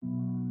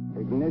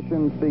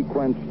Ignition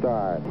sequence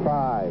start.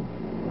 5,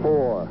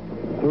 4,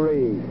 3,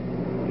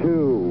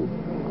 2,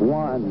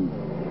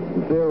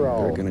 1,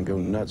 0. They're gonna go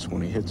nuts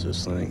when he hits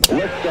this thing.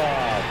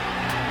 Liftoff.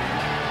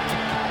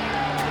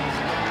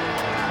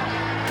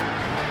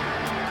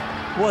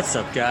 What's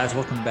up, guys?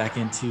 Welcome back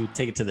into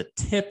Take It to the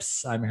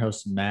Tips. I'm your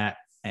host, Matt,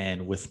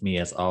 and with me,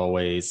 as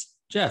always,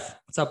 Jeff.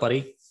 What's up,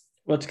 buddy?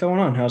 What's going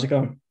on? How's it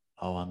going?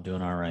 Oh, I'm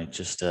doing all right.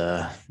 Just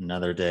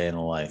another day in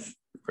the life.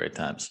 Great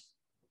times.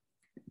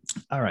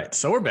 All right,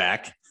 so we're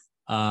back.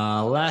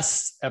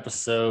 Last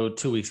episode,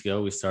 2 weeks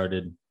ago, we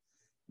started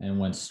and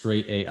went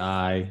straight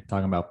AI,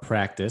 talking about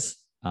practice.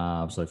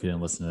 So if you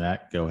didn't listen to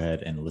that, go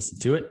ahead and listen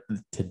to it.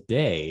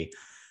 Today,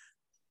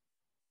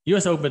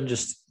 U.S. Open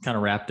just kind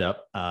of wrapped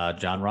up.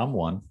 Jon Rahm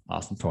won.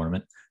 Awesome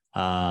tournament.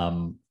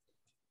 And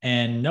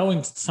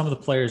knowing some of the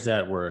players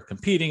that were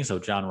competing, so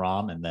Jon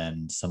Rahm and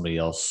then somebody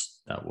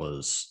else that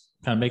was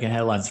kind of making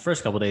headlines the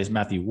first couple of days,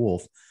 Matthew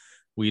Wolff,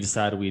 we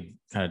decided we'd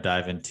kind of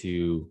dive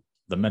into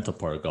the mental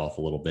part of golf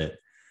a little bit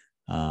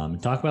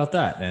and talk about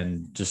that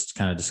and just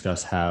kind of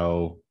discuss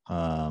how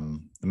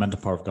the mental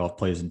part of golf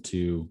plays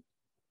into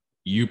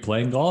you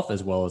playing golf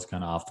as well as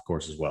kind of off the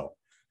course as well.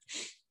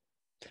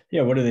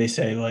 Yeah, what do they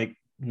say? Like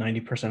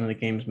 90% of the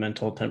game's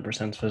mental,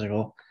 10%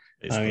 physical.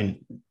 Basically. I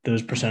mean,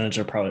 those percentages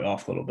are probably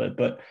off a little bit,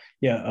 but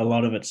yeah, a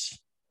lot of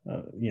it's,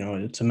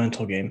 it's a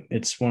mental game.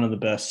 It's one of the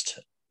best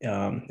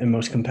and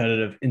most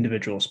competitive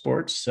individual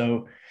sports.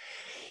 So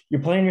you're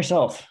playing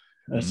yourself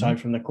aside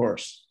from the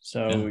course.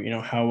 So,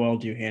 how well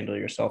do you handle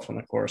yourself on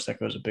the course? That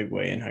goes a big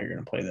way in how you're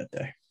going to play that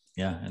day.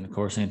 Yeah. And the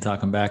course ain't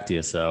talking back to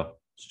you. So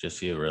it's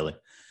just you, really.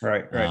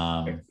 Right.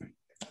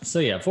 So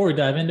yeah, before we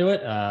dive into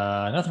it,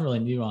 nothing really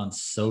new on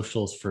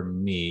socials for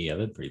me. I've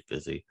been pretty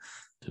busy,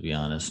 to be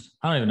honest.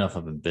 I don't even know if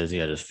I've been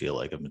busy. I just feel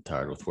like I've been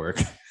tired with work.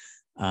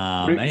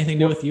 Anything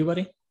new with you,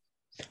 buddy?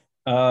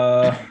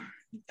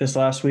 This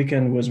last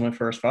weekend was my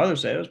first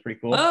Father's Day. It was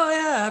pretty cool. Oh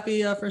yeah.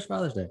 Happy first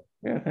Father's Day.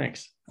 Yeah,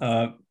 thanks.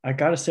 I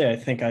got to say, I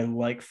think I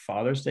like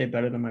Father's Day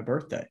better than my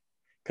birthday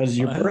because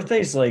your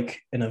birthday is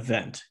like an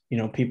event.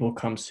 People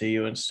come see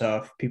you and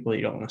stuff, people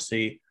you don't want to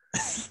see.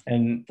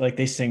 And like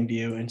they sing to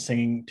you and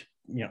singing,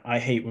 I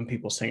hate when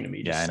people sing to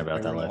me. Yeah, I know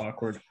about that. Real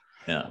awkward.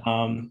 Yeah.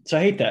 So I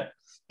hate that.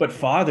 But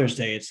Father's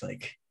Day, it's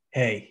like,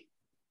 hey,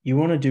 you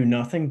want to do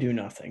nothing, do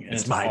nothing. And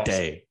it's my awesome.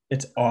 day.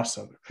 It's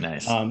awesome.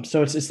 Nice.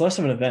 So it's less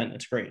of an event.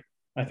 It's great.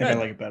 I think I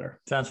like it better.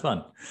 Sounds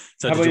fun.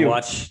 So How did you about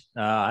watch?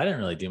 I didn't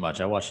really do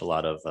much. I watched a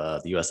lot of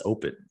the U.S.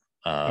 Open.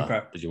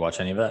 Okay. Did you watch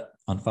any of that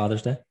on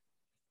Father's Day?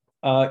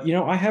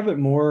 I have it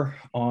more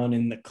on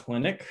in the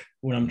clinic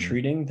when I'm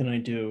treating than I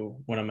do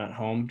when I'm at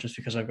home, just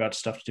because I've got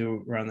stuff to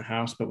do around the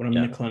house. But when I'm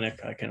in the clinic,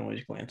 I can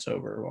always glance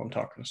over while I'm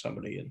talking to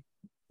somebody. And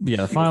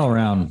the final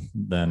round,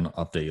 then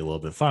update you a little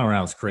bit. Final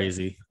round was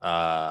crazy.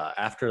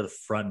 After the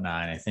front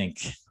nine, I think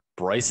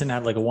Bryson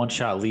had like a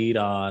one-shot lead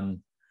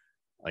on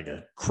like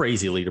a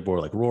crazy leaderboard.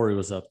 Like Rory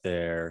was up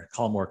there.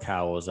 Collin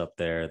Morikawa was up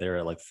there. They were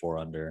at like 4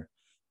 under.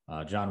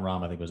 Jon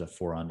Rahm, I think, was at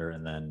 4 under.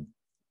 And then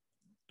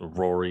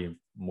Rory,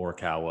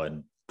 Morikawa,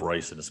 and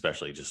Bryson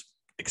especially just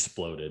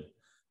exploded.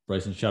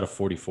 Bryson shot a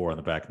 44 on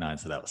the back nine,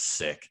 so that was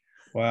sick.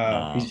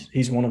 Wow,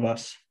 he's one of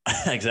us.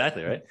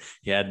 Exactly, right?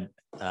 He had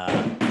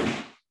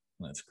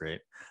that's great.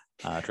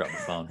 Dropped my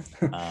phone.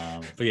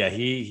 But yeah,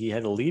 he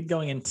had a lead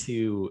going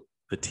into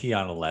the tee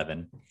on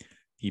 11.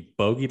 He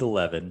bogeyed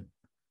 11,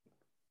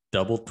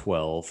 double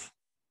 12,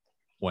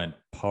 went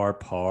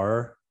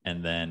par,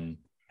 and then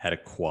had a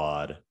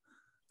quad.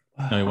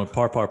 Wow. No, he went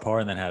par,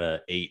 and then had an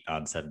 8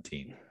 on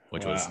 17,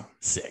 which was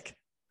sick.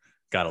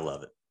 Gotta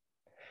love it.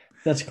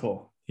 That's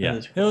cool. Yeah,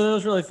 that cool. It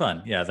was really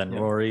fun. Yeah, then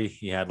Rory,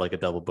 he had like a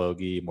double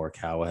bogey.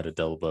 Morikawa had a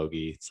double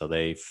bogey, so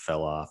they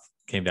fell off.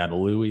 Came down to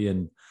Louis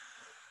and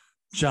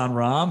Jon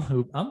Rahm,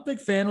 who I'm a big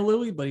fan of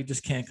Louis, but he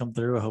just can't come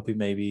through. I hope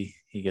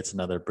he gets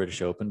another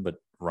British Open, but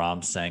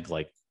Rahm sank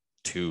like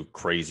 2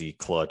 crazy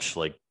clutch,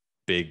 like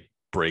big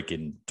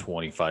breaking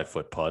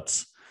 25-foot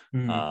putts. It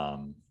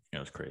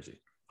was crazy.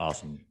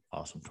 Awesome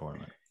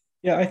tournament.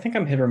 Yeah, I think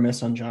I'm hit or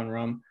miss on Jon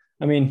Rahm.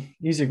 I mean,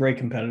 he's a great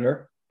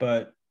competitor,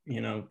 but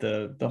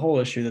the whole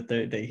issue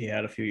that he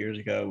had a few years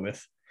ago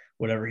with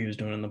whatever he was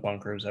doing in the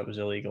bunkers that was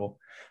illegal.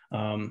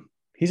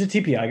 He's a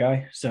TPI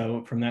guy,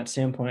 so from that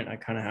standpoint, I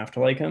kind of have to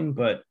like him,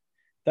 but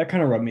that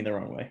kind of rubbed me the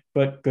wrong way.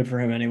 But good for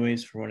him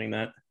anyways for winning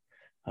that.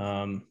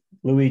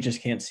 Louis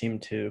just can't seem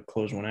to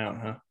close one out,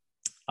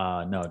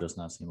 huh? No, it does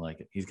not seem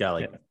like it. He's got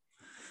like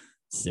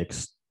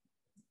 6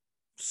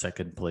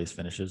 second place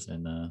finishes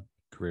in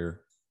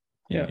career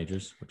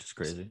majors, which is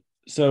crazy.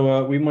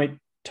 So we might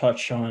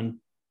touch on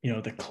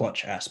the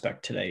clutch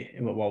aspect today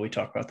while we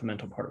talk about the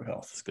mental part of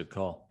health. That's a good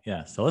call.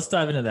 Yeah. So let's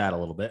dive into that a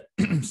little bit.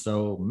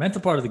 So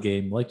mental part of the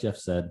game, like Jeff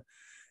said,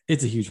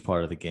 it's a huge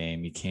part of the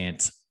game.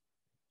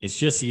 It's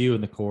just you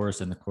and the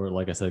course, and the course,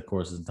 like I said, the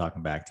course isn't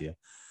talking back to you.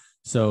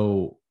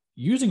 So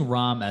using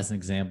Rahm as an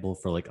example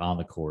for like on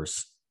the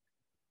course,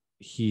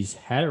 he's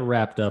had it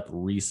wrapped up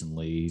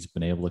recently. He's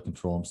been able to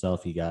control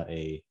himself. He got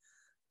a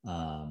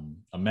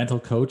mental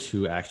coach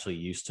who actually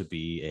used to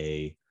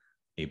be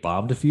a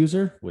bomb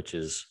diffuser, which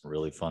is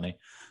really funny.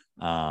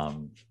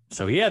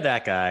 So he had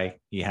that guy.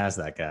 He has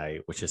that guy,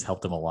 which has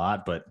helped him a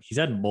lot. But he's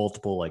had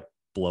multiple like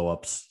blow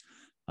ups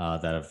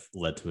that have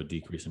led to a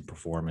decrease in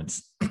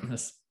performance.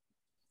 The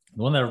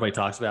one that everybody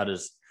talks about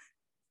is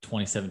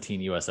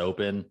 2017 U.S.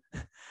 Open.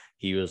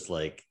 He was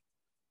like,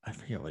 I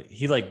forget what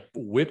he like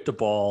whipped a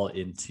ball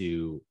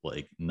into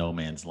like no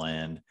man's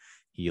land.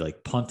 He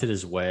like punted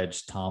his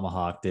wedge,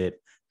 tomahawked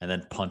it, and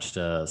then punched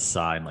a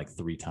sign like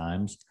 3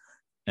 times,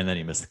 and then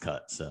he missed the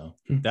cut. So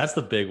that's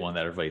the big one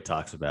that everybody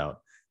talks about.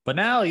 But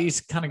now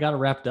he's kind of got it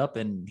wrapped up,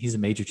 and he's a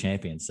major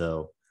champion.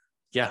 So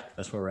yeah,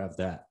 that's where we're at with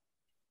that.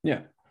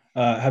 Yeah.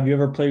 Have you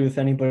ever played with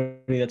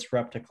anybody that's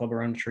wrapped a club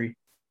around a tree?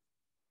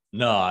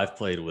 No, I've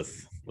played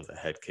with a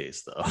head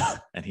case though,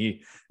 and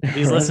if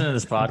he's listening to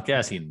this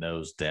podcast, he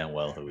knows damn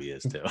well who he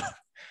is too.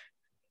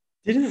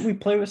 Didn't we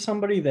play with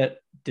somebody that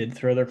did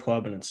throw their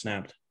club and it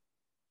snapped?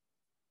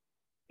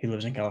 He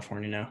lives in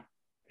California now.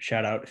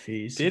 Shout out if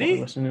he's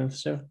listening to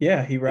this show.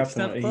 Yeah, he wrapped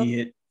them. He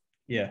hit.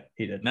 Yeah,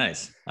 he did.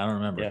 Nice. I don't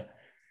remember. Yeah,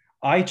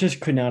 I just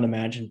could not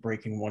imagine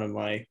breaking one of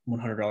my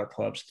 $100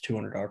 clubs,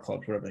 $200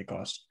 clubs, whatever they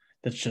cost.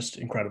 That's just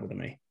incredible to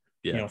me.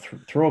 Yeah. You know,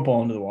 throw a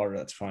ball into the water,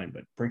 that's fine,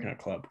 but breaking a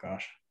club,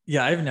 gosh.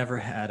 Yeah, I've never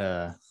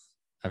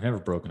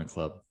broken a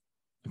club,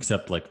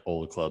 except like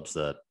old clubs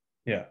that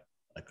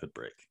I could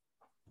break.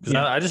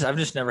 Because I've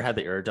just never had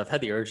the urge. I've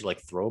had the urge to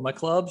like throw my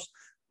clubs,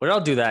 but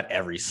I'll do that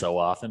every so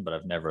often. But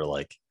I've never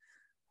like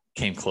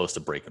came close to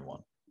breaking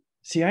one.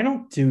 See, I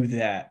don't do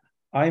that.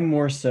 I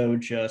more so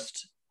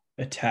just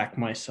attack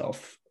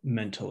myself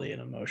mentally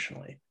and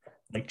emotionally.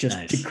 Like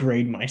just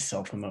degrade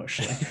myself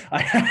emotionally.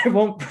 I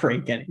won't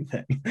break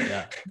anything.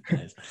 Yeah.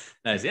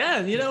 Nice.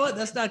 Yeah. You know what?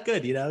 That's not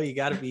good. You know, you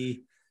got to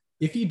be,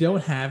 if you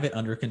don't have it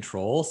under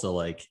control. So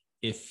like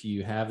if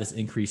you have this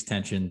increased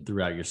tension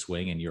throughout your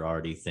swing and you're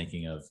already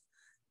thinking of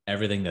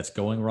everything that's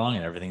going wrong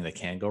and everything that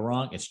can go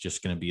wrong, it's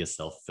just going to be a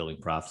self-fulfilling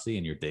prophecy,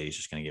 and your day is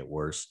just going to get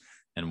worse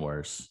and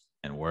worse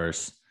and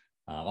worse.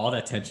 All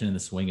that tension in the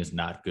swing is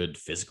not good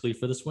physically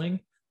for the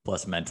swing.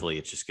 Plus mentally,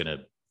 it's just going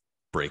to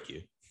break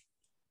you.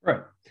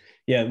 Right.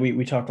 Yeah,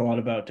 we talked a lot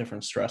about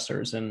different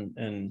stressors,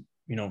 and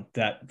you know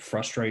that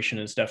frustration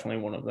is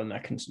definitely one of them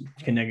that can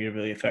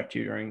negatively affect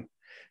you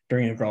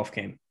during a golf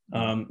game.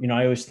 You know,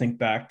 I always think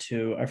back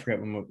to, I forget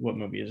what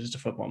movie it is. It's a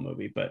football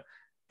movie, but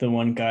the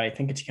one guy, I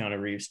think it's Keanu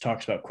Reeves,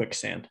 talks about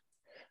quicksand,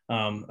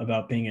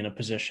 about being in a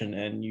position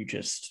and you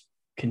just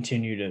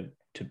continue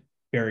to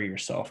bury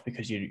yourself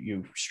because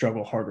you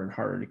struggle harder and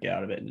harder to get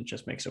out of it, and it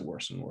just makes it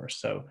worse and worse.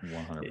 So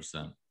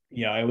 100%.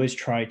 Yeah, I always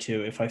try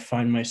to, if I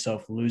find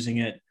myself losing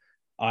it,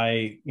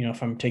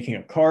 if I'm taking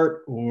a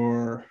cart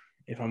or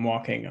if I'm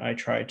walking, I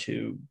try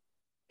to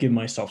give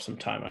myself some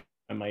time.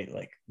 I might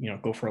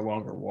go for a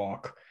longer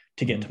walk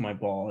to get to my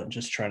ball and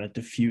just try to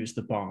diffuse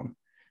the bomb.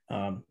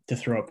 To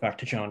throw it back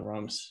to John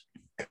Rum's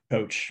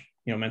coach,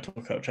 mental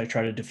coach, I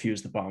try to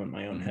diffuse the bomb in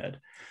my own head.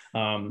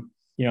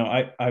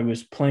 I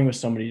was playing with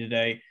somebody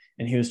today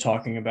and he was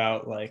talking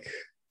about like,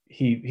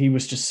 he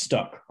was just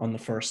stuck on the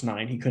first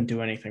 9. He couldn't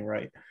do anything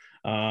right.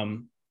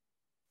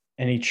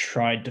 And he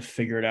tried to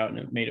figure it out and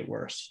it made it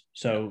worse.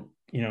 So,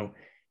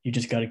 you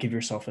just got to give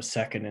yourself a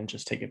second and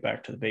just take it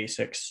back to the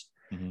basics.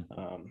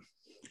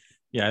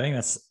 Yeah, I think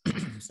that's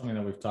something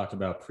that we've talked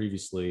about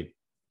previously.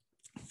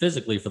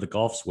 Physically, for the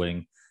golf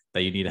swing,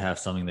 that you need to have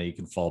something that you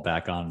can fall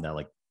back on that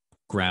like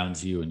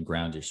grounds you and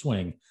grounds your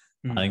swing.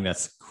 I think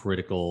that's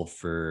critical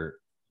for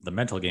the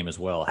mental game as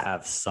well.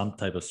 Have some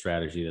type of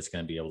strategy that's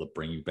going to be able to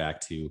bring you back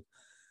to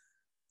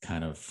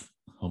kind of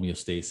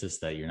homeostasis,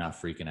 that you're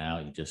not freaking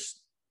out. You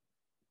just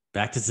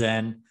back to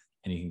Zen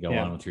and you can go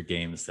on with your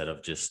game instead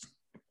of just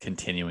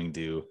continuing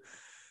to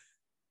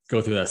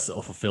go through that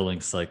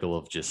self-fulfilling cycle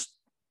of just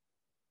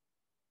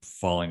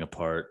falling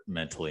apart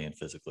mentally and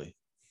physically.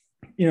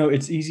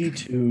 It's easy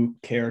to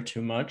care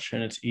too much,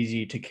 and it's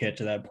easy to get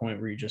to that point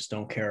where you just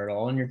don't care at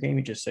all in your game.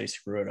 You just say,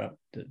 screw it up.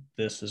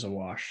 This is a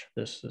wash.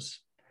 This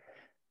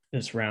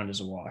round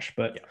is a wash.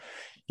 But,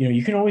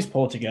 you can always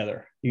pull it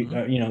together.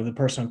 The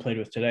person I played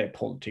with today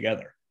pulled it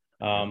together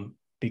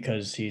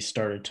because he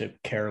started to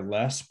care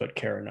less, but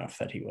care enough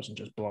that he wasn't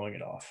just blowing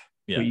it off.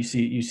 Yeah. But you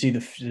see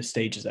the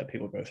stages that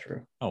people go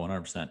through. Oh,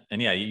 100%.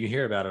 And yeah, you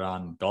hear about it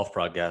on golf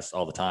broadcasts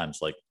all the time.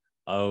 It's like,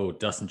 oh,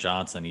 Dustin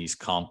Johnson, he's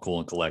calm, cool,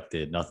 and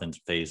collected. Nothing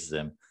phases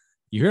him.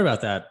 You hear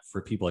about that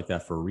for people like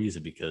that for a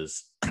reason,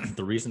 because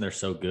the reason they're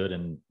so good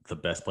and the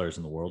best players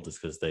in the world is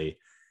because they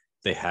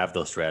have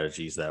those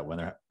strategies that when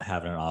they're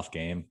having an off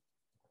game,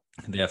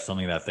 they have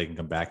something that they can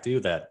come back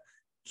to that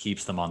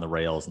keeps them on the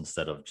rails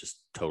instead of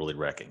just totally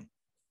wrecking.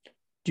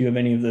 Do you have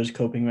any of those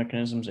coping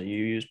mechanisms that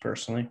you use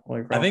personally while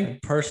you're golfing? I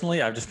think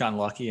personally, I've just gotten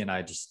lucky, and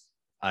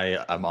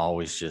I'm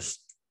always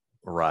just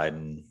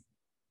riding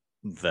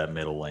that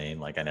middle lane.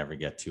 Like I never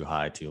get too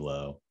high, too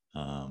low.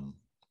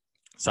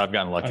 So I've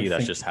gotten lucky.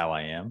 That's just how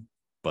I am.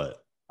 But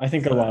I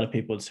think a lot of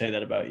people would say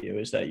that about you,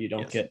 is that you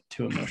don't get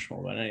too emotional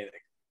about anything.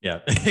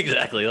 Yeah,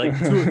 exactly. Like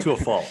to a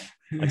fault.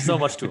 Like so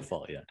much to a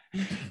fault.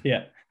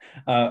 Yeah.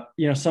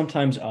 Yeah.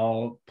 Sometimes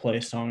I'll play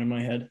a song in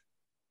my head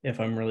if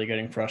I'm really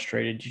getting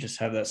frustrated. You just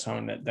have that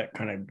song that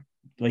kind of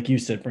like you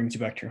said, brings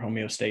you back to your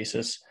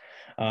homeostasis.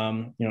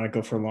 I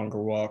go for a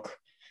longer walk.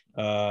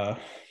 I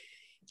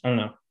don't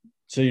know.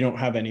 So you don't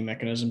have any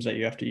mechanisms that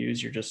you have to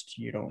use.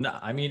 You don't. No,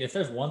 I mean, if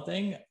there's one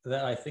thing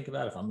that I think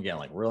about, if I'm getting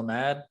like real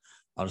mad,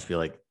 I'll just be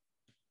like,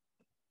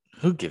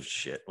 who gives a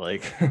shit?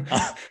 Like,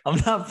 I'm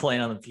not playing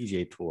on the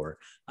PGA Tour.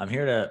 I'm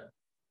here to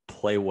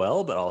play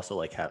well, but also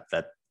like have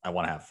that. I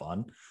want to have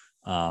fun.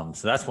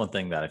 So that's one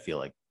thing that I feel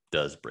like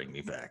does bring me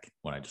back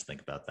when I just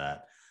think about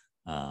that.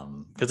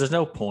 Because there's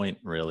no point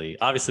really.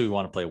 Obviously, we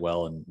want to play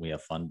well and we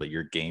have fun, but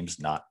your game's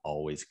not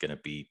always going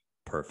to be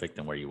perfect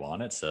and where you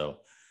want it. So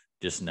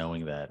just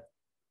knowing that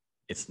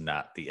it's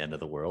not the end of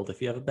the world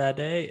if you have a bad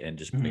day, and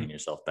just bringing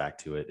yourself back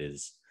to it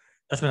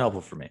that's been helpful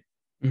for me.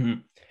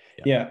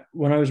 Yeah.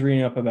 When I was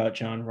reading up about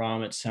Jon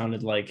Rahm, it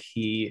sounded like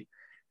he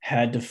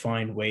had to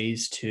find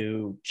ways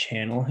to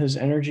channel his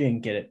energy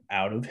and get it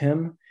out of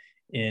him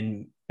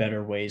in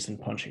better ways than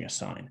punching a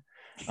sign.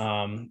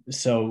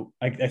 So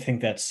I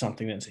think that's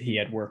something that he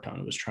had worked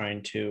on, was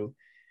trying to,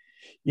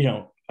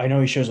 I know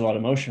he shows a lot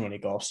of emotion when he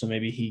golfs, so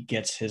maybe he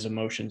gets his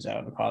emotions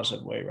out in a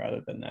positive way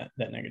rather than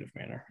that negative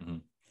manner.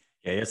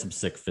 Yeah, he had some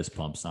sick fist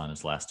pumps on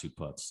his last 2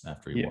 putts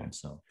after he won,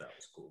 so that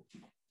was cool.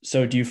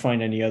 So do you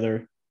find any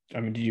other,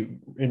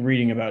 in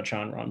reading about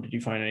Jon Rahm, did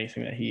you find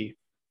anything that he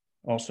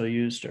also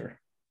used, or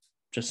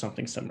just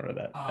something similar to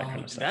that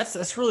kind of stuff?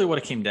 That's really what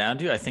it came down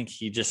to. I think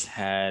he just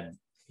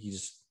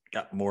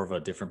got more of a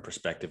different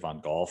perspective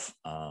on golf.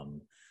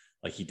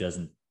 Like he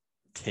doesn't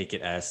take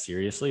it as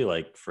seriously.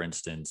 Like for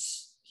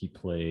instance, he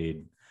played,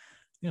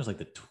 I think it was like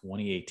the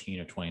 2018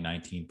 or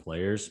 2019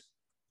 Players,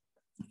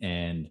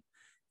 and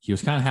he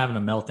was kind of having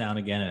a meltdown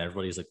again, and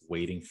everybody's like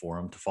waiting for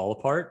him to fall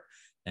apart.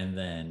 And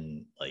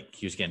then like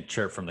he was getting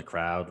chirped from the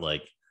crowd.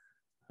 Like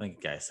I think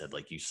the guy said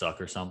like, you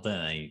suck or something.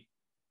 And he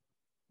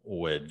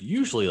would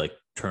usually like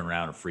turn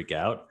around and freak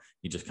out.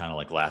 He just kind of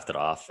like laughed it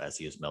off as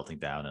he was melting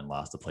down and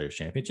lost the Players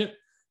Championship.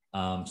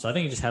 So I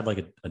think he just had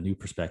like a new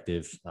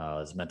perspective.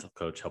 His mental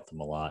coach helped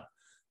him a lot.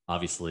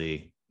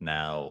 Obviously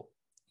now,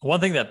 one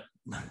thing that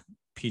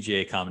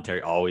PGA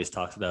commentary always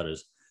talks about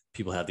is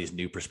people have these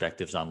new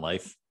perspectives on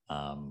life.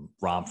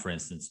 Rahm, for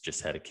instance,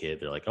 just had a kid.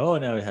 They're like, oh,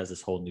 now he has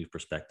this whole new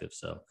perspective.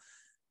 So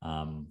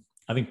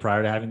I think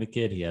prior to having the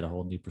kid, he had a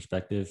whole new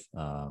perspective,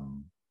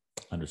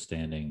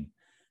 understanding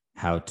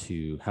how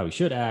he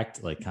should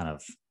act, like kind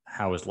of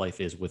how his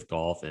life is with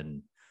golf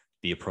and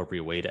the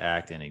appropriate way to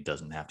act. And he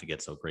doesn't have to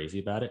get so crazy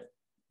about it.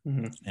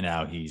 And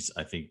now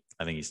I think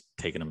he's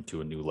taken him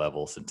to a new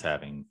level since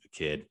having a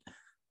kid.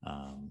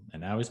 And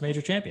now he's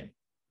major champion.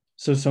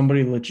 So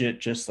somebody legit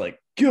just like,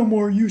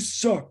 Gilmore, you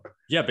suck.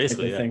 Yeah,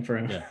 basically. Thing for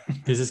him. Yeah.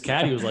 Because his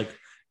caddy was like,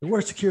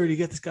 where's security?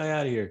 Get this guy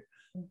out of here.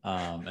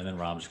 And then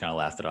Rahm just kind of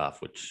laughed it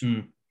off, which,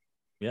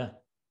 yeah.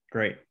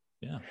 Great.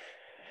 Yeah.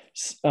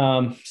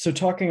 So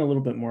talking a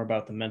little bit more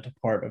about the mental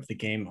part of the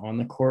game on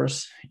the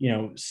course,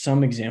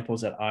 some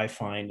examples that I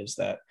find is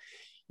that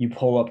you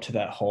pull up to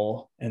that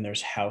hole and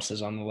there's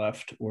houses on the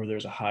left, or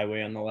there's a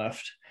highway on the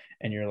left,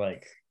 and you're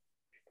like,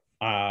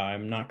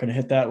 I'm not going to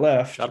hit that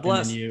left. God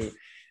bless.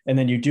 And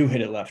then you do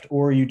hit it left,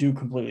 or you do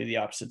completely the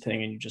opposite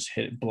thing and you just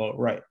blow it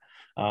right.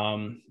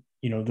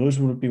 Those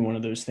would be one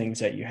of those things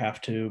that you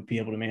have to be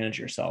able to manage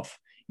yourself,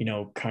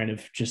 kind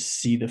of just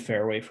see the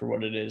fairway for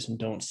what it is and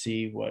don't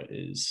see what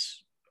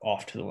is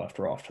off to the left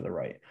or off to the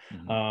right.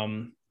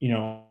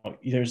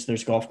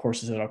 There's golf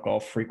courses that I'll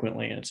golf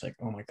frequently, and it's like,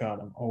 oh my God,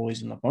 I'm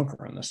always in the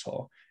bunker on this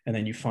hole. And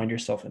then you find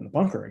yourself in the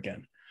bunker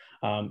again.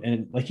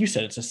 And like you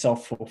said, it's a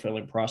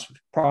self-fulfilling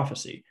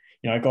prophecy.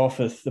 I golf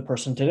with the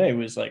person today who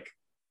was like,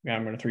 yeah,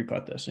 I'm going to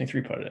 3-putt this. And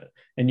he 3-putted it.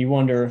 And you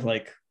wonder,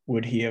 like,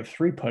 would he have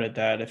 3-putted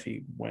that if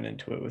he went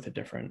into it with a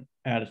different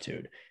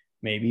attitude?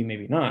 Maybe,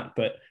 maybe not.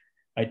 But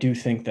I do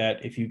think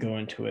that if you go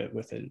into it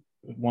with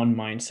one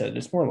mindset,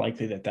 it's more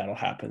likely that that'll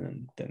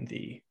happen than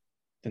the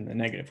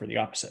negative or the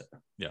opposite.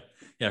 Yeah.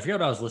 I forget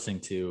what I was listening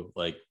to,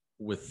 like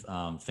with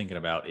thinking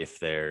about if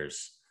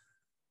there's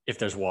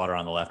water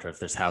on the left or if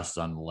there's houses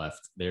on the left.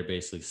 They're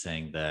basically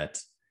saying that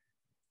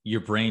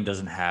your brain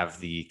doesn't have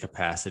the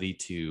capacity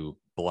to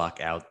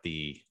block out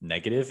the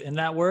negative in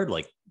that word.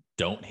 Like,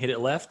 don't hit it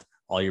left.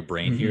 All your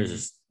brain hears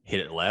is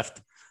hit it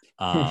left.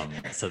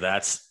 So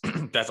that's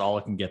all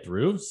it can get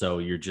through. So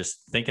you're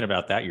just thinking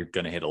about that. You're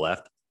going to hit a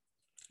left.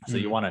 So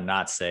you want to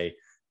not say,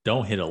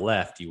 don't hit a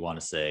left. You want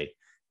to say,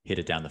 hit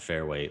it down the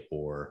fairway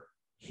or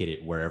hit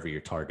it wherever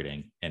you're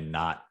targeting, and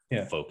not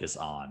focus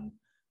on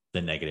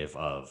the negative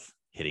of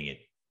hitting it,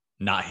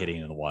 not hitting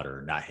it in the water,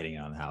 or not hitting it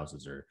on the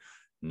houses, or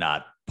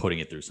not putting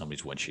it through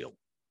somebody's windshield.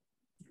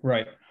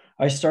 Right.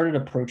 I started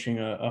approaching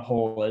a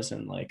hole as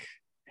in like,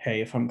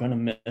 hey, if I'm going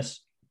to miss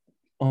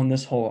on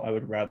this hole, I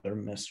would rather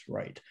miss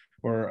right.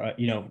 Or,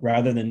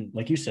 rather than,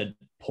 like you said,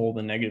 pull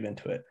the negative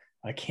into it.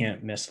 I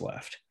can't miss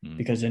left,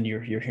 because then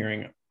you're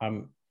hearing,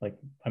 I'm like,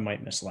 I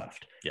might miss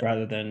left,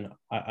 rather than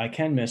I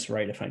can miss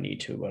right if I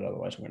need to, but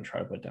otherwise I'm going to try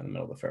to put it down the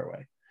middle of the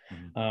fairway.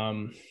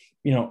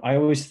 I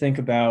always think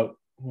about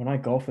when I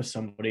golf with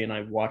somebody and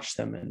I watch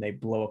them and they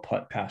blow a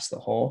putt past the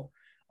hole,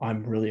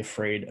 I'm really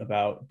afraid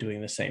about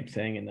doing the same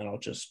thing. And then I'll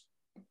just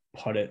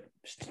putt it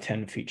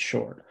 10 feet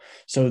short.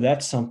 So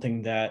that's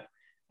something that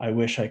I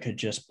wish I could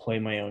just play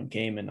my own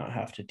game and not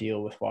have to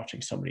deal with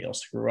watching somebody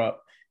else screw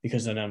up,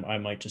 because then I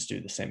might just do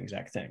the same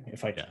exact thing.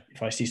 If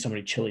I see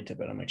somebody chili tip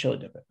it, I might chili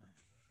tip it.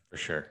 For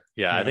sure.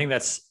 Yeah, I think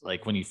that's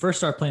like when you first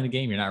start playing the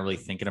game, you're not really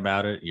thinking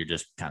about it. You're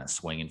just kind of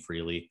swinging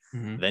freely.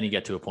 Mm-hmm. Then you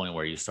get to a point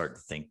where you start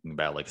thinking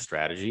about like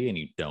strategy and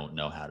you don't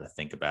know how to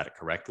think about it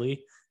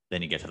correctly.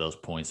 Then you get to those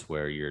points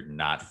where you're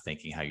not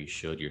thinking how you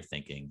should. You're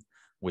thinking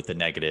with the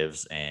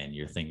negatives and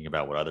you're thinking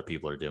about what other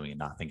people are doing and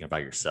not thinking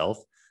about yourself.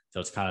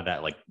 So it's kind of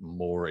that like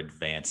more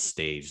advanced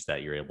stage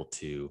that you're able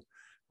to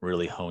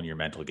really hone your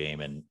mental game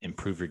and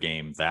improve your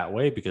game that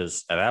way.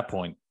 Because at that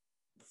point,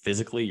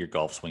 physically, your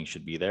golf swing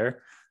should be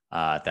there.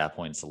 At that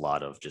point, it's a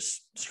lot of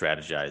just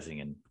strategizing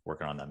and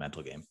working on that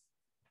mental game.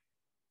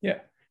 Yeah,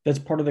 that's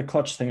part of the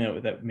clutch thing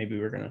that maybe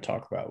we're going to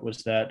talk about,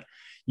 was that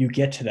you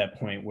get to that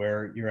point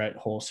where you're at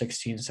hole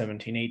 16,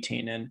 17,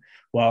 18. And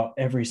while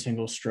every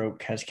single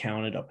stroke has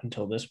counted up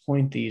until this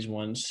point, these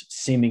ones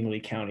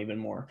seemingly count even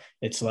more.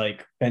 It's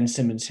like Ben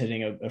Simmons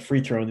hitting a free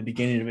throw in the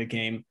beginning of a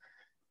game.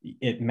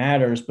 It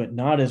matters, but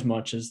not as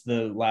much as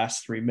the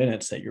last 3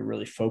 minutes that you're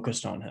really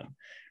focused on him,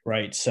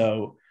 right?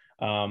 So,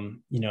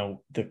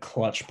 the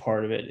clutch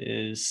part of it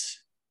is,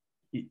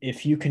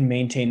 if you can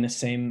maintain the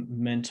same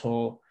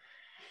mental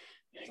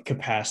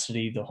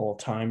capacity the whole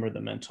time, or the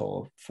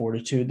mental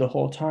fortitude the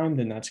whole time,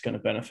 then that's going to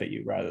benefit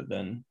you, rather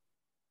than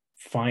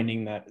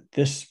finding that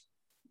this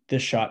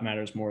shot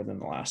matters more than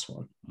the last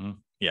one.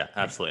 Yeah,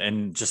 absolutely.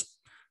 And just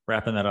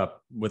wrapping that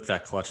up with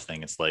that clutch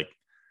thing, it's like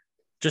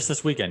just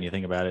this weekend, you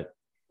think about it,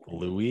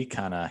 Louis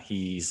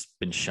he's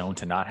been shown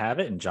to not have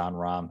it, and Jon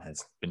Rahm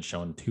has been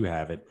shown to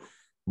have it.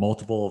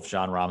 Multiple of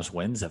Jon Rahm's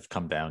wins have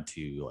come down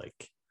to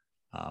like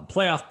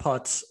playoff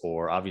putts,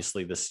 or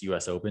obviously this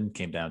US Open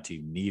came down to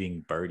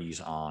needing birdies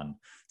on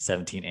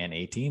 17 and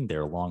 18.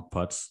 They're long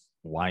putts,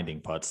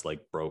 winding putts,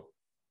 like broke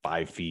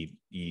 5 feet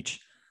each.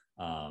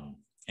 And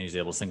he's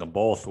able to sink them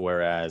both.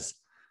 Whereas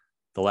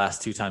the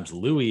last 2 times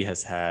Louis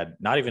has had,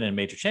 not even in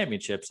major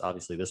championships,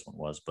 obviously this one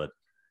was, but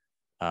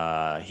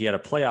he had a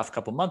playoff a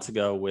couple months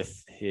ago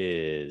with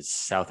his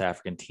South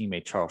African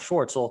teammate, Charles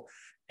Schwartzel,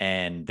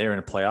 and they're in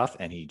a playoff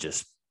and he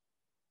just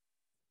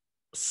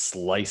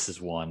slices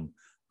one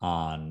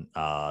on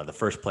the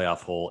first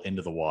playoff hole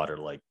into the water,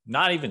 like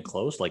not even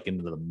close, like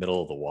into the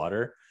middle of the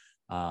water.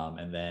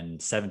 And then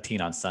 17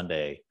 on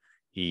Sunday,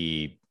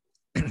 he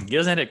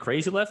doesn't hit it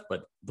crazy left,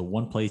 but the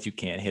one place you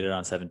can't hit it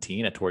on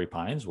 17 at Torrey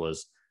Pines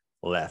was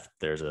left.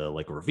 There's a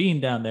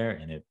ravine down there,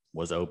 and it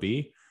was OB.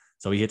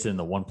 So he hits it in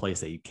the one place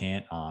that you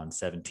can't on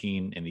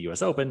 17 in the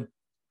US Open.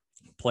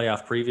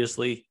 Playoff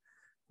previously,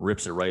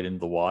 rips it right into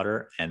the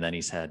water, and then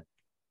he's had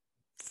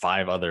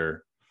 5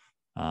 other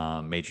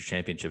major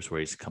championships where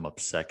he's come up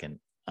second.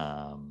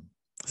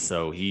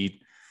 So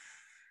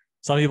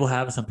some people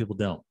have it, some people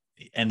don't.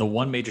 And the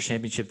one major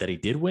championship that he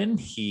did win,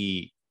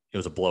 it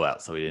was a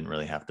blowout, so he didn't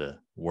really have to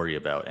worry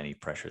about any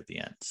pressure at the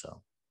end.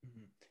 So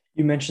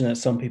you mentioned that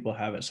some people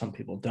have it, some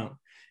people don't.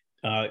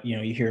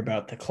 You hear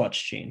about the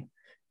clutch gene.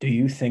 Do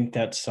you think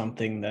that's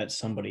something that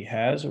somebody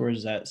has, or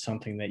is that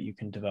something that you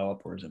can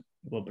develop, or is it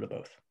a little bit of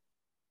both?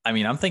 I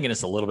mean, I'm thinking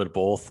it's a little bit of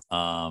both.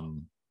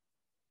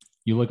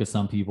 You look at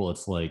some people,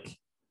 it's like,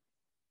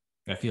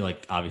 I feel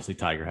like obviously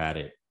Tiger had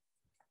it.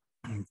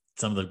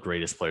 Some of the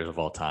greatest players of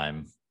all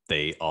time,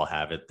 they all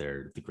have it.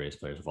 They're the greatest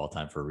players of all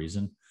time for a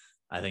reason,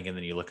 I think. And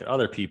then you look at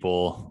other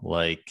people,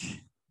 like,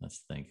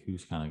 let's think,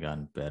 who's kind of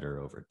gotten better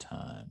over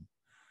time.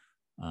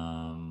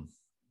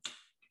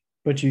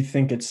 But you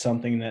think it's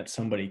something that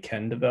somebody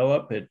can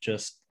develop? It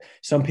just,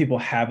 some people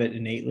have it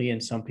innately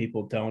and some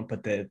people don't,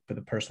 but the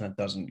person that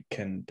doesn't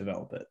can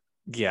develop it.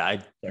 Yeah,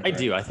 I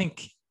do. I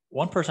think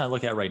one person I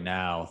look at right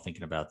now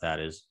thinking about that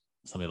is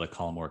somebody like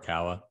Colin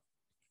Morikawa.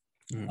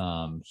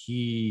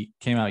 He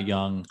came out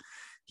young.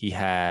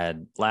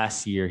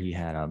 Last year he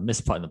had a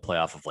missed putt in the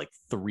playoff of like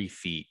 3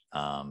 feet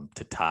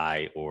to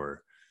tie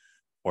or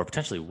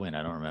potentially win.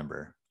 I don't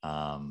remember.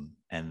 And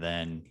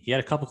then he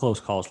had a couple close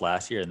calls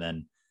last year, and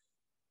then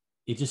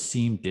it just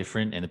seemed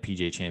different in the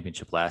PGA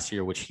Championship last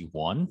year, which he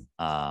won.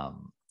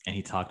 And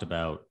he talked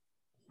about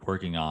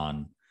working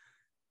on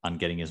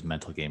getting his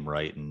mental game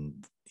right,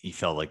 and he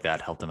felt like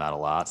that helped him out a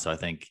lot. So I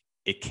think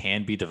it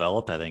can be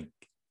developed. I think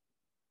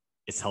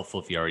it's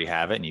helpful if you already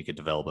have it and you could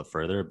develop it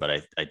further. But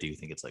I do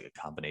think it's like a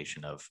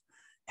combination of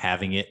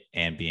having it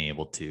and being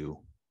able to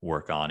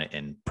work on it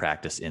and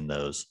practice in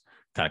those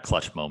kind of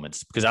clutch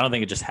moments, because I don't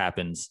think it just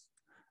happens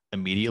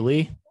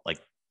immediately. Like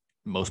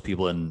most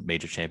people in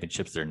major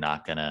championships, they're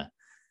not going to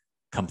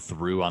come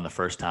through on the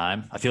first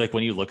time. I feel like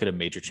when you look at a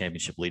major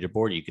championship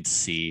leaderboard, you could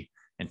see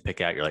and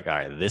pick out, you're like, all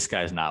right, this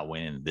guy's not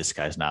winning, this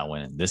guy's not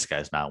winning, this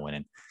guy's not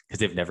winning, because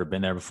they've never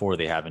been there before.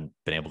 They haven't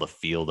been able to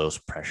feel those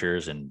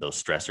pressures and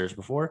those stressors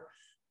before.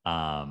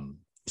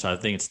 So I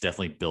think it's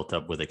definitely built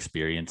up with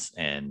experience,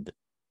 and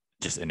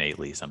just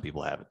innately, some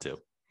people have it too.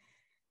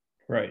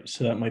 Right.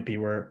 So that might be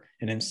where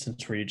an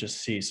instance where you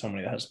just see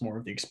somebody that has more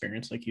of the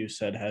experience, like you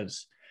said,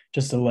 has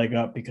just a leg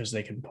up because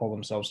they can pull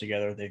themselves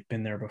together. They've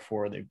been there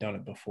before. They've done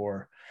it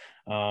before.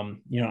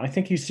 I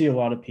think you see a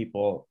lot of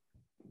people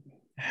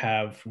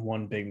have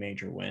one big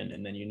major win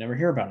and then you never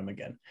hear about them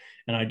again.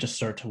 And I just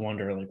start to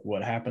wonder, like,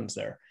 what happens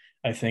there?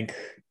 I think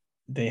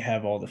they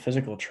have all the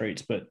physical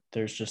traits, but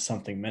there's just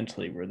something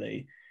mentally where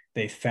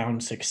they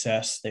found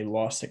success, they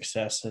lost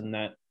success, and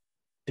that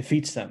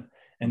defeats them.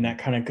 And that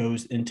kind of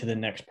goes into the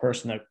next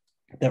person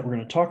that we're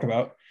going to talk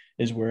about,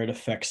 is where it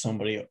affects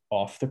somebody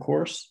off the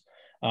course.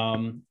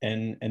 And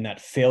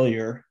that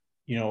failure,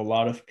 a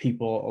lot of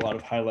people, a lot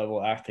of high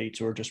level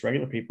athletes or just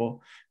regular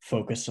people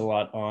focus a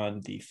lot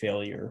on the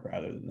failure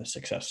rather than the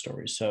success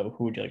stories. So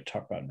who would you like to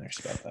talk about next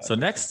about that? So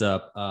next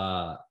up,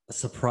 a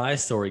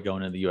surprise story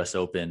going into the US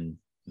Open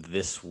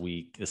this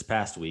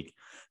past week.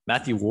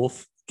 Matthew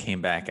Wolff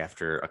came back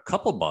after a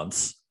couple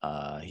months.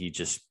 He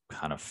just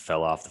kind of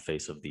fell off the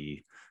face of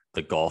the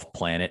golf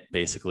planet,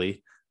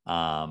 basically.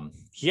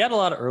 He had a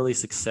lot of early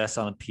success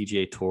on the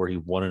PGA Tour. He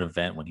won an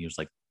event when he was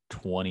like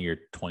 20 or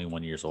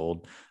 21 years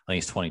old. I think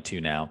he's 22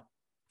 now.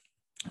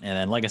 And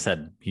then, like I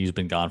said, he's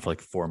been gone for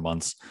like 4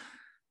 months.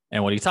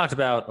 And what he talked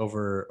about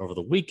over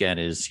the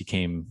weekend is he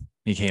came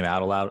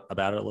out loud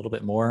about it a little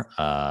bit more,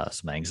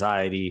 some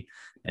anxiety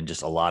and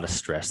just a lot of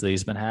stress that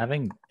he's been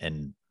having,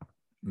 and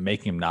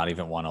making him not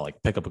even want to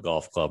like pick up a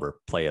golf club or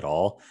play at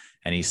all.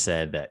 And he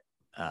said that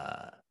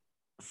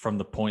from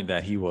the point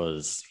that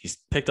he's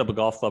picked up a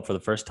golf club for the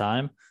first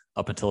time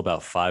up until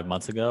about 5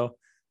 months ago,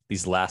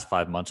 these last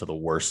 5 months are the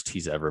worst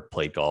he's ever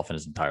played golf in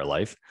his entire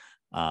life.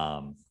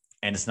 And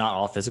it's not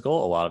all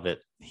physical. A lot of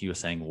it, he was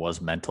saying,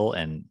 was mental.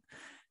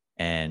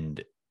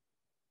 And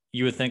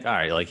you would think, all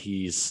right, like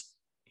he's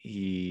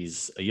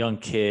a young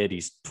kid.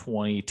 He's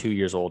 22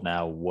 years old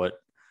now.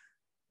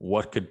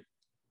 What could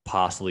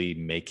possibly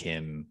make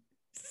him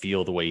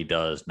feel the way he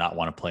does, not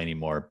want to play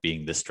anymore,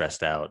 being this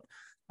stressed out?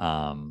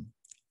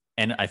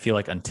 And I feel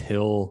like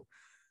until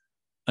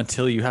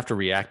you have to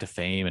react to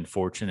fame and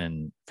fortune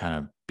and kind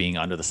of being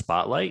under the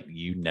spotlight,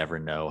 you never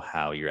know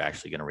how you're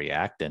actually going to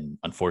react. And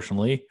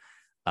unfortunately,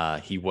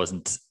 he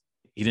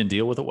didn't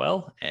deal with it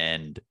well,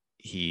 and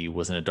he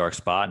was in a dark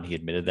spot, and he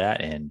admitted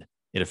that, and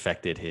it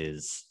affected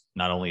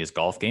not only his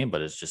golf game,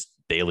 but his just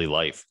daily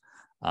life.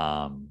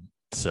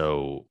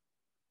 So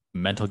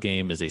mental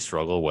game is a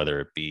struggle, whether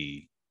it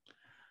be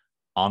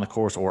on the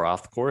course or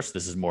off the course.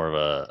 This is more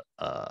of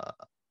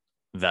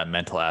that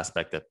mental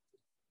aspect that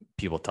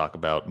people talk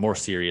about, more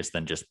serious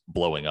than just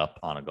blowing up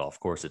on a golf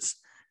course. It's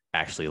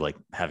actually like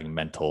having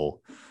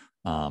mental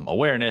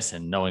awareness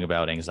and knowing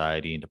about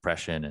anxiety and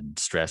depression and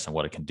stress and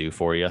what it can do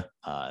for you.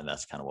 And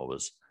that's kind of what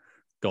was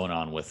going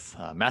on with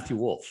Matthew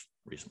Wolff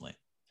recently.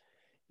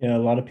 Yeah, a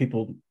lot of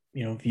people,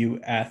 view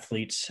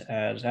athletes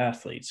as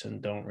athletes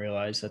and don't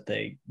realize that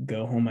they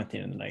go home at the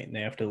end of the night and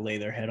they have to lay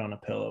their head on a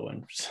pillow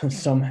and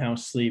somehow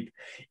sleep,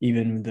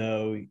 even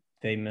though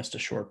they missed a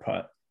short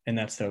putt, and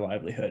that's their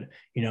livelihood.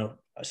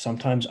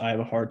 Sometimes I have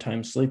a hard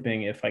time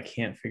sleeping if I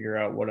can't figure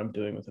out what I'm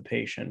doing with a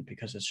patient,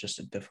 because it's just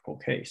a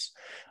difficult case.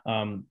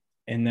 And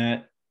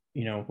that,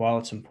 while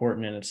it's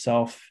important in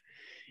itself,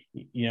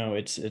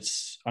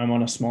 I'm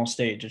on a small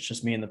stage. It's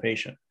just me and the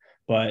patient,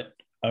 but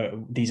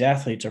these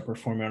athletes are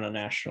performing on a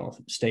national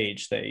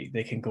stage.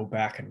 They can go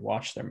back and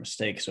watch their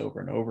mistakes over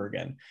and over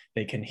again.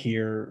 They can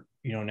hear,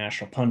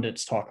 national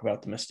pundits talk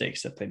about the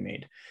mistakes that they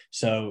made.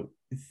 So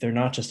they're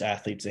not just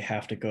athletes. They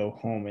have to go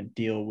home and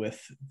deal with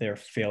their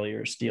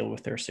failures, deal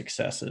with their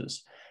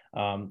successes.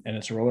 And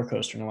it's a roller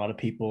coaster. And a lot of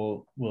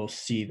people will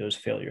see those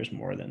failures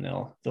more than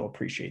they'll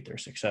appreciate their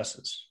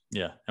successes.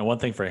 Yeah. And one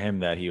thing for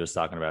him that he was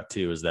talking about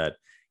too is that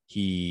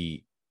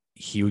he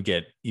would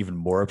get even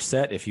more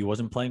upset if he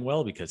wasn't playing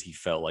well, because he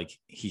felt like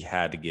he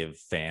had to give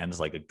fans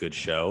like a good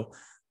show.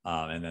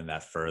 And then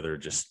that further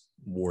just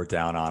wore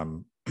down on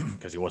him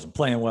because he wasn't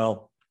playing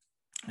well.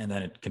 And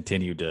then it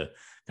continued to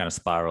kind of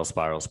spiral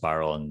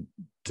and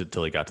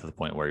till he got to the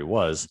point where he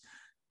was.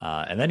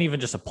 And then even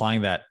just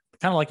applying that,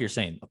 kind of like you're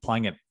saying,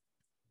 applying it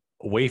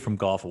away from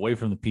golf, away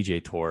from the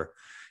PGA Tour.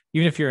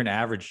 Even if you're an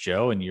average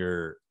Joe and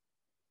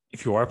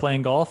if you are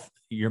playing golf,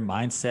 your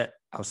mindset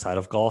outside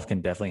of golf can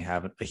definitely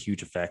have a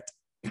huge effect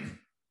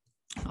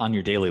on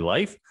your daily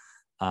life.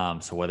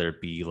 So whether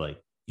it be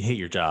like you hate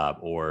your job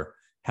or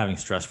having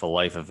stressful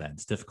life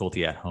events,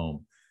 difficulty at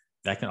home,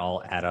 that can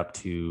all add up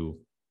to,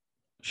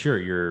 sure,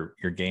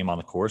 your game on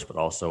the course, but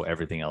also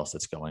everything else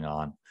that's going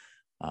on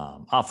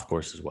off the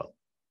course as well.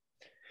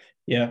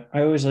 Yeah,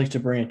 I always like to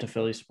bring it to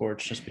Philly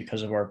sports just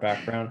because of our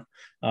background.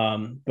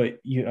 But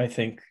I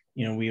think,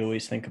 we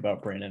always think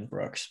about Brandon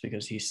Brooks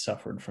because he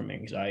suffered from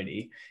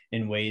anxiety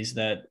in ways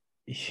that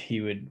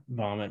he would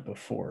vomit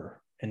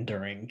before and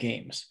during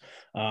games,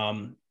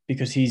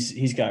 because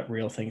he's got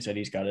real things that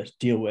he's got to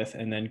deal with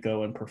and then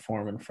go and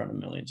perform in front of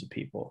millions of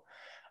people.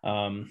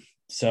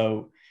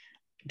 So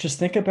just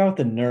think about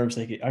the nerves.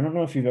 Like, I don't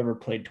know if you've ever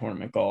played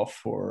tournament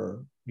golf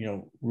or,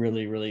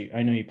 really, really,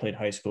 I know you played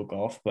high school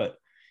golf, but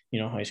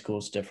high school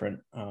is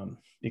different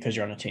because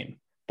you're on a team.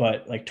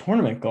 But like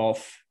tournament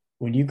golf,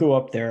 when you go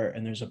up there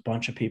and there's a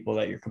bunch of people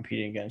that you're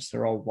competing against,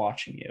 they're all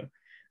watching you.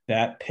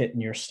 that pit in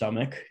your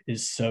stomach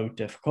is so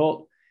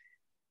difficult.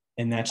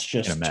 And that's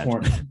just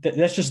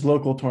that's just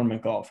local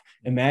tournament golf.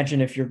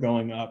 Imagine if you're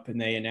going up and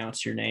they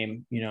announce your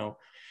name,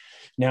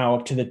 now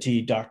up to the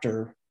tee,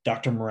 Dr.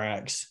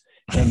 Marags,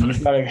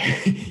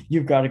 and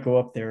you've got to go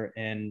up there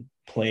and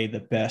play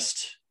the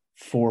best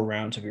 4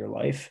 rounds of your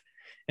life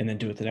and then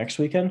do it the next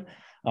weekend.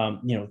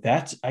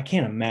 I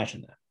can't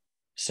imagine that.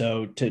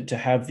 So to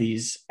have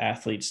these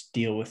athletes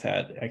deal with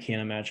that, I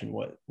can't imagine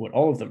what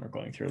all of them are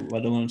going through,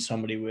 let alone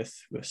somebody with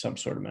some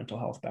sort of mental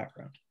health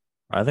background.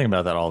 I think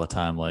about that all the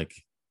time. Like,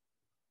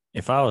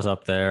 if I was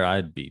up there,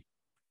 I'd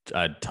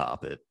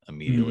top it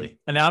immediately. Mm-hmm.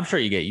 And now I'm sure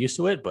you get used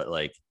to it, but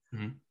like,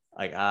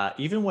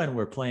 even when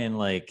we're playing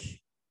like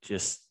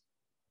just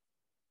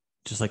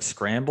like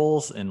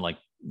scrambles and like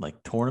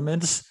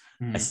tournaments,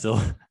 I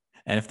still,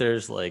 and if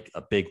there's like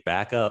a big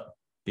backup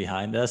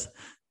behind us,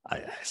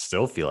 I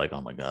still feel like,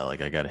 oh my God,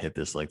 like I got to hit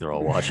this, like they're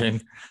all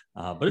watching,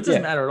 but it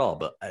doesn't matter at all.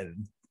 But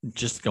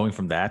just going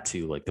from that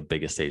to like the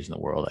biggest stage in the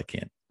world, I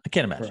can't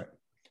imagine. Right.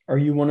 Are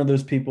you one of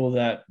those people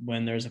that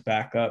when there's a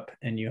backup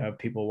and you have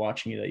people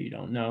watching you that you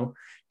don't know,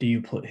 do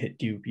you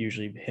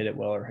usually hit it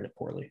well or hit it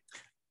poorly?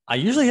 I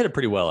usually hit it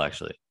pretty well,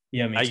 actually.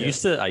 Yeah, me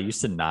too. I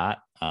used to not,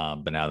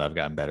 but now that I've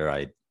gotten better,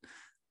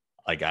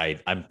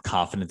 I'm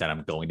confident that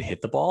I'm going to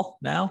hit the ball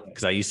now,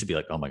 because I used to be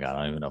like, oh my God, I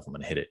don't even know if I'm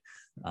going to hit it.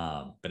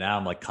 But now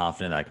I'm like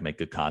confident that I can make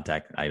good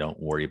contact. I don't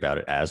worry about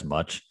it as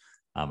much.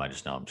 I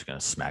just know I'm just going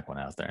to smack one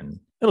out there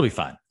and it'll be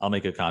fine. I'll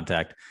make good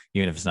contact.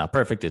 Even if it's not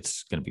perfect,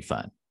 it's going to be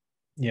fine.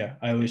 Yeah,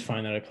 I always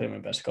find that I play my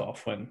best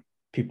golf when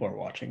people are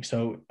watching.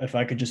 So if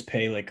I could just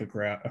pay like a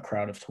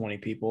crowd of 20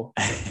 people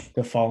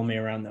to follow me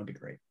around, that'd be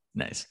great.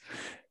 Nice.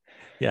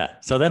 Yeah.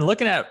 So then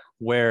looking at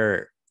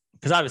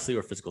because obviously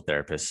we're physical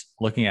therapists,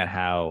 looking at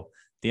how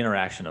the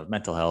interaction of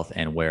mental health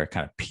and where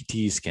kind of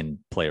PTs can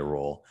play a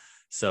role.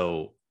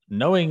 So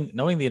knowing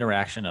the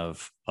interaction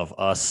of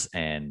us,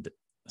 and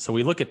so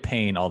we look at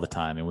pain all the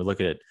time, and we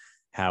look at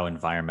how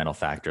environmental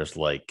factors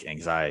like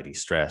anxiety,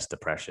 stress,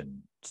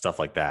 depression, stuff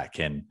like that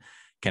can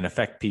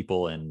affect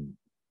people in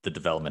the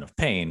development of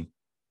pain.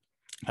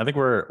 I think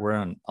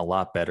we're in a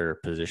lot better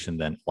position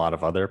than a lot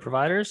of other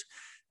providers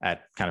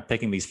at kind of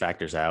picking these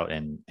factors out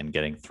and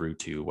getting through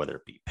to whether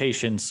it be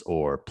patients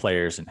or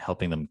players and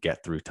helping them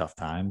get through tough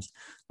times.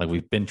 Like,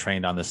 we've been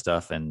trained on this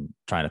stuff and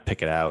trying to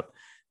pick it out.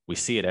 We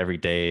see it every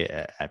day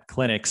at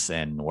clinics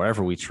and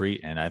wherever we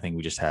treat. And I think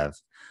we just have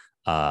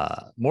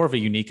more of a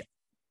unique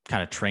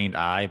kind of trained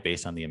eye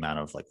based on the amount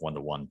of like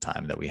one-to-one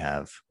time that we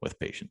have with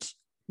patients.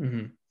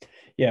 Mm-hmm.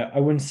 Yeah, I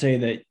wouldn't say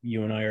that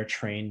you and I are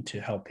trained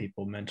to help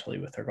people mentally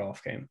with their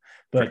golf game,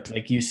 but correct.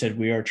 Like you said,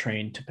 we are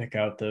trained to pick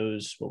out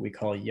those, what we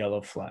call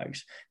yellow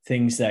flags,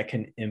 things that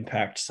can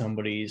impact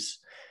somebody's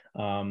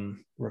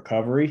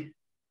recovery.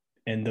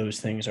 And those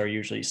things are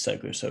usually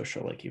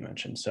psychosocial, like you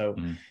mentioned. So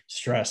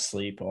stress,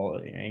 sleep, all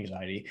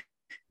anxiety.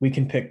 We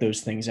can pick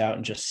those things out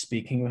and just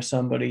speaking with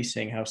somebody,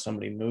 seeing how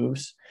somebody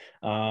moves.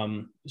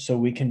 So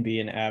we can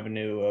be an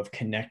avenue of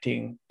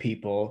connecting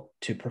people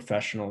to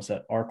professionals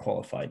that are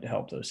qualified to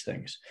help those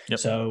things. Yep.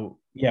 So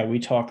yeah, we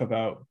talk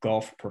about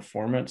golf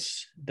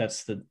performance.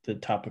 That's the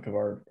topic of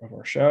our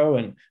show.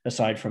 And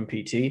aside from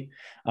PT,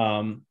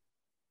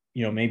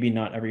 maybe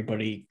not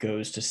everybody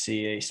goes to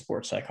see a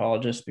sports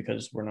psychologist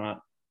because we're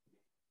not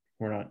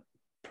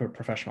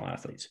professional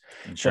athletes.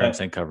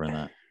 Insurance ain't covering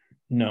that.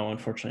 No,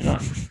 unfortunately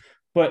not.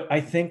 But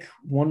I think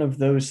one of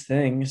those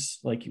things,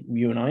 like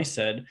you and I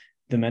said,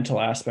 the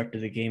mental aspect of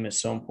the game is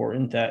so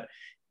important that,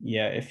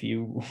 yeah, if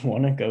you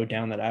want to go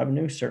down that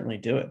avenue, certainly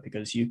do it,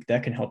 because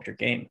that can help your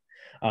game.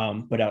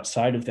 But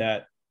outside of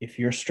that, if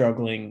you're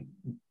struggling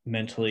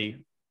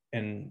mentally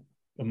and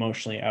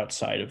emotionally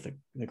outside of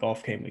the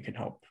golf game, we can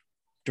help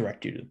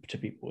direct you to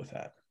people with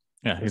that.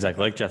 Yeah,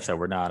 exactly. Like Jeff said,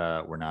 we're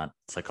not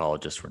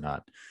psychologists, we're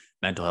not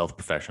mental health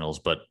professionals,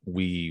 but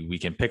we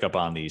can pick up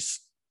on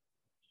these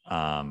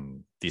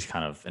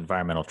kind of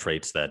environmental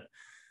traits that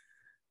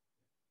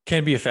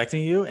can be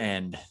affecting you.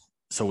 And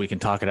so we can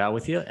talk it out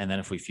with you. And then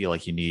if we feel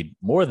like you need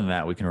more than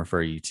that, we can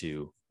refer you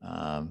to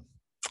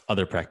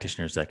other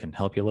practitioners that can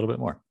help you a little bit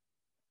more.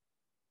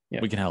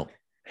 Yeah. We can help.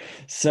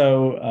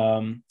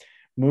 So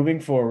moving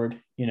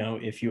forward,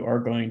 if you are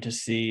going to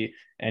see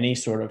any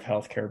sort of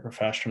healthcare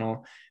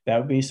professional, that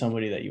would be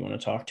somebody that you want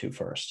to talk to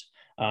first.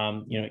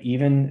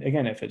 Even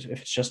again, if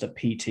it's just a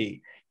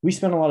PT, we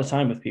spend a lot of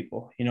time with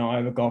people. I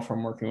have a golfer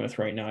I'm working with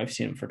right now. I've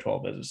seen him for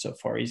 12 visits so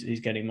far.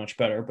 He's getting much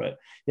better. But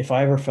if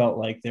I ever felt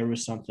like there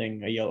was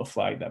a yellow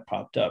flag that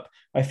popped up,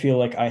 I feel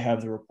like I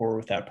have the rapport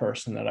with that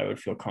person that I would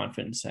feel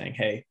confident saying,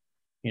 hey,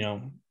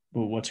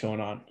 what's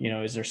going on?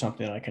 Is there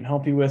something that I can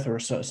help you with, or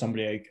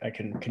somebody I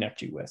can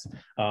connect you with?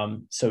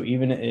 So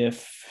even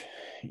if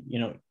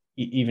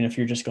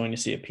you're just going to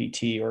see a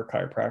PT or a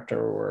chiropractor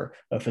or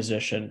a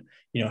physician,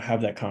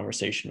 have that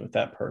conversation with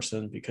that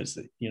person, because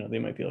they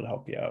might be able to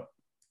help you out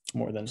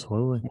more than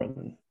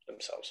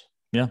themselves.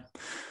 Yeah.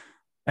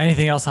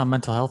 Anything else on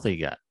mental health that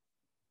you got?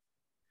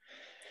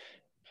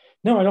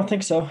 No, I don't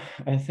think so.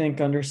 I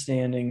think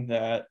understanding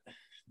that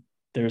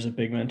there's a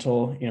big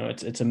mental,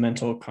 it's a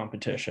mental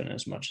competition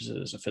as much as it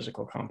is a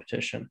physical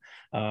competition.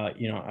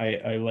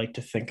 I like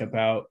to think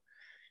about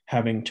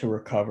having to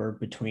recover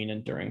between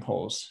and during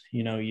holes.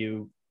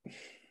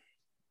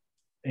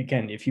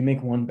 Again, if you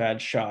make one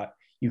bad shot,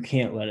 you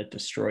can't let it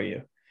destroy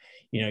you.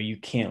 You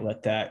can't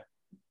let that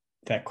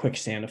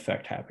quicksand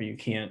effect happen. You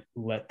can't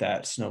let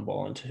that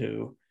snowball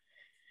into,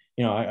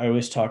 I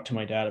always talk to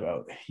my dad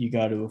about, you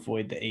got to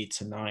avoid the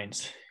 8s and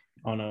 9s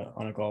on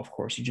a golf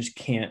course. You just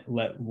can't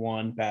let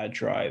one bad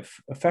drive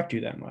affect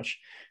you that much.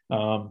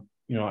 I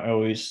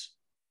always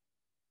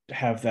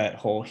have that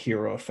whole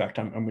hero effect.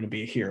 I'm going to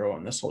be a hero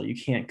on this hole.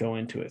 You can't go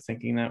into it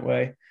thinking that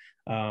way.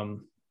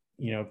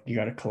 You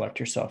got to collect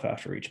yourself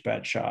after each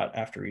bad shot,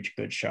 after each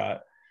good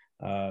shot.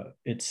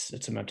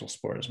 It's a mental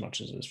sport as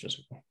much as it is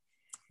physical.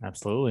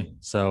 Absolutely.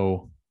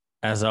 So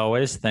as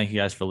always, thank you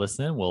guys for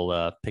listening.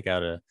 We'll pick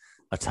out a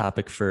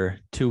topic for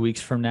 2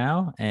 weeks from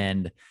now.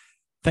 And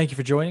thank you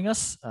for joining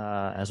us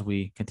as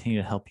we continue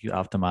to help you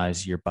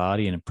optimize your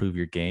body and improve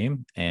your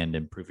game and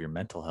improve your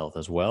mental health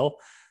as well.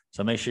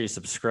 So make sure you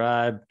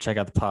subscribe, check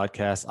out the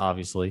podcast,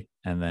 obviously.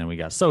 And then we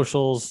got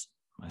socials,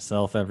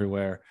 myself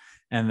everywhere.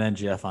 And then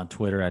Jeff on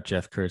Twitter at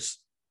Jeff Kurtz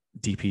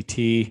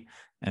DPT.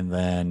 And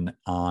then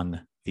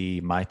on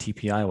the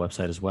MyTPI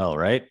website as well,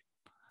 right?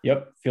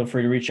 Yep. Feel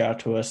free to reach out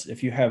to us.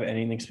 If you have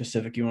anything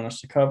specific you want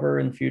us to cover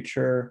in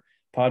future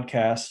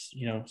podcasts,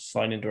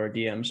 slide into our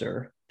DMs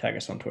or tag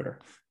us on Twitter.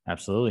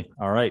 Absolutely.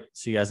 All right.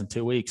 See you guys in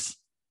 2 weeks.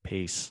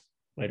 Peace.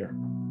 Later.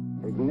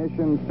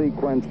 Ignition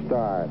sequence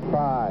start.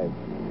 5,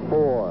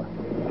 4,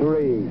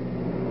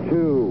 3,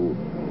 2,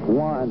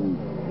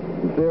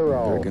 1,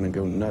 0. They're gonna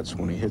go nuts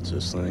when he hits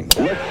this thing.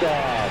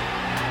 Liftoff.